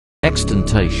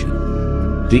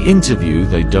xxxtentacion. The interview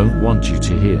they don't want you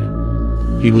to hear.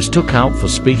 He was took out for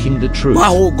speaking the truth. My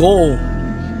whole goal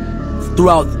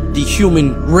throughout the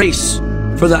human race,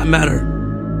 for that matter,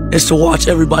 is to watch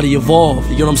everybody evolve.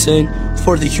 You know what I'm saying?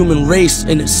 For the human race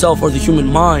in itself, or the human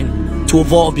mind, to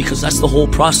evolve, because that's the whole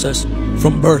process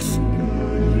from birth.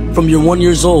 From you're 1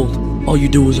 year old, all you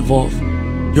do is evolve.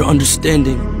 Your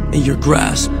understanding and your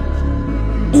grasp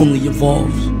only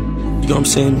evolves. You know what I'm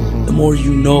saying? The more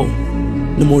you know,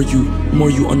 the more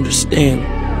you understand,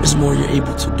 the more you're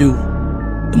able to do.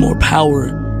 The more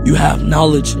power you have.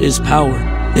 Knowledge is power.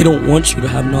 They don't want you to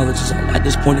have knowledge at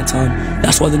this point in time.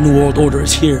 That's why the New World Order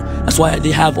is here. That's why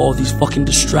they have all these fucking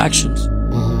distractions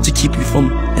to keep you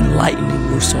from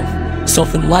enlightening yourself.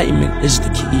 Self-enlightenment is the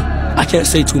key. I can't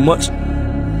say too much.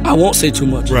 I won't say too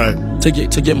much. Right. To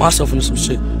get myself into some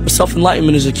shit. But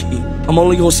self-enlightenment is a key. I'm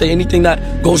only gonna say anything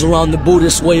that goes around the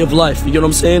Buddhist way of life. You know what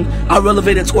I'm saying? I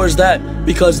relevate it towards that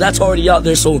because that's already out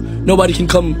there, so nobody can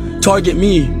come target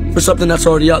me for something that's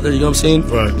already out there. You know what I'm saying?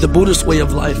 Right. The Buddhist way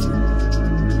of life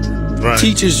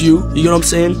teaches you, you know what I'm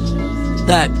saying,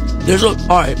 that there's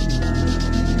alright,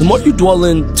 the more you dwell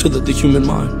into the human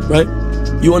mind, right,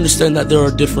 you understand that there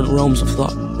are different realms of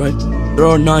thought, right? There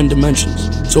are 9 dimensions.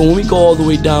 So when we go all the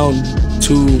way down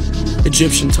to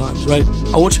Egyptian times, right,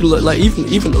 I want you to look, like,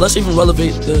 even let's even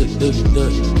relevate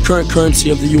the current currency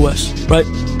of the US, right?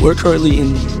 We're currently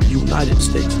in the United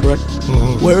States, correct?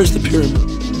 Where is the pyramid?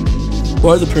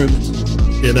 Where are the pyramids?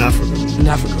 In Africa. In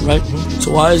Africa, right?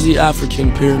 So why is the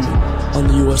African pyramid on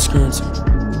the US currency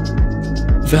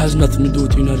if it has nothing to do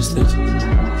with the United States?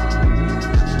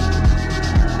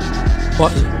 Why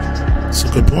is it? That's a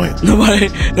good point. Nobody.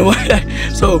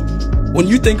 So when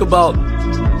you think about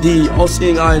the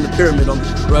all-seeing eye and the pyramid on the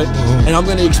right, and I'm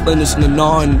gonna explain this in a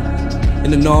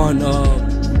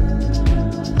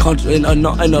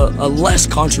less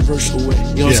controversial way.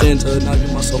 You know what I'm saying? To not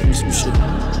get myself into some shit.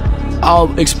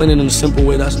 I'll explain it in a simple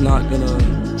way that's not gonna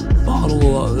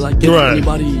get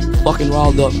anybody fucking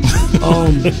riled up.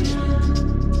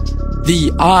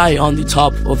 The eye on the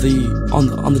top of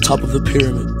the top of the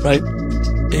pyramid, right,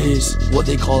 is what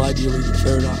they call ideally the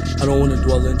third eye. I don't want to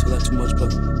dwell into that too much,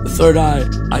 but the third eye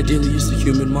ideally is the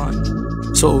human mind.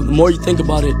 So the more you think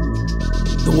about it,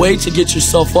 the way to get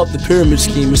yourself up the pyramid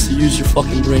scheme is to use your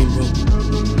fucking brain, bro.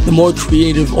 The more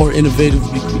creative or innovative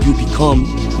you become,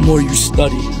 the more you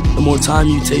study, the more time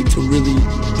you take to really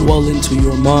dwell into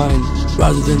your mind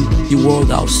rather than the world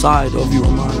outside of your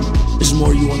mind, the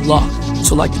more you unlock.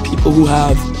 So like the people who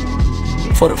have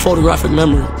photographic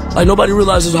memory, like nobody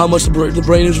realizes how much the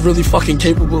brain is really fucking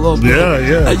capable of, bro.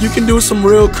 Yeah. Like you can do some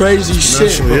real crazy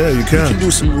shit, bro. Yeah, you can. You can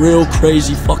do some real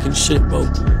crazy fucking shit, bro.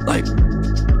 Like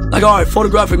alright,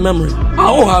 photographic memory. I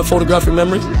don't have photographic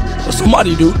memory, but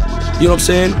somebody do. You know what I'm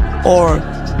saying? Or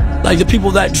like the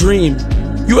people that dream.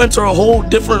 You enter a whole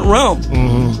different realm,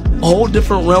 a whole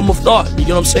different realm of thought. You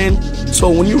know what I'm saying? So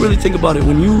when you really think about it,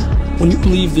 when you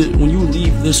leave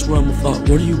this realm of thought,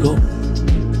 where do you go?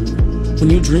 When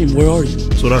you dream, where are you?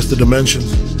 So that's the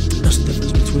dimensions. That's the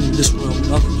difference between this realm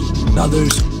and others. Now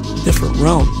there's different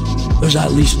realms. There's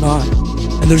at least 9,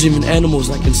 and there's even animals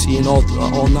that can see in all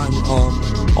 9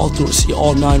 see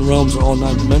all 9 realms or all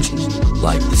 9 dimensions,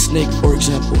 like the snake, for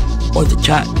example, or the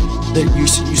cat. That you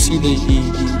see the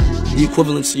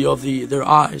equivalency of their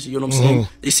eyes. You know what I'm saying?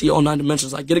 They see all 9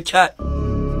 dimensions. Like get a cat,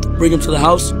 bring him to the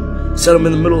house, set him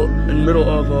in the middle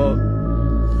of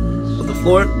the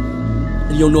floor,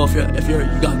 and you'll know if you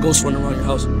got ghosts running around your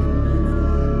house.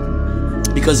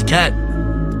 Because the cat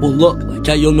will look like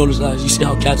cat. You'll notice that. You see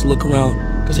how cats look around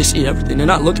because they see everything. They're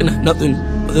not looking at nothing,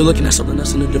 but they're looking at something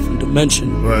that's in a different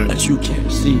dimension that you can't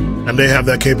see. And they have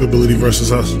that capability versus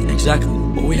us. Exactly.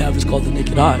 What we have is called the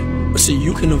naked eye. But see,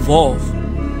 you can evolve.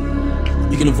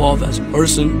 You can evolve as a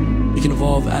person. You can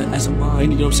evolve as a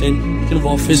mind. You know what I'm saying? You can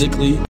evolve physically.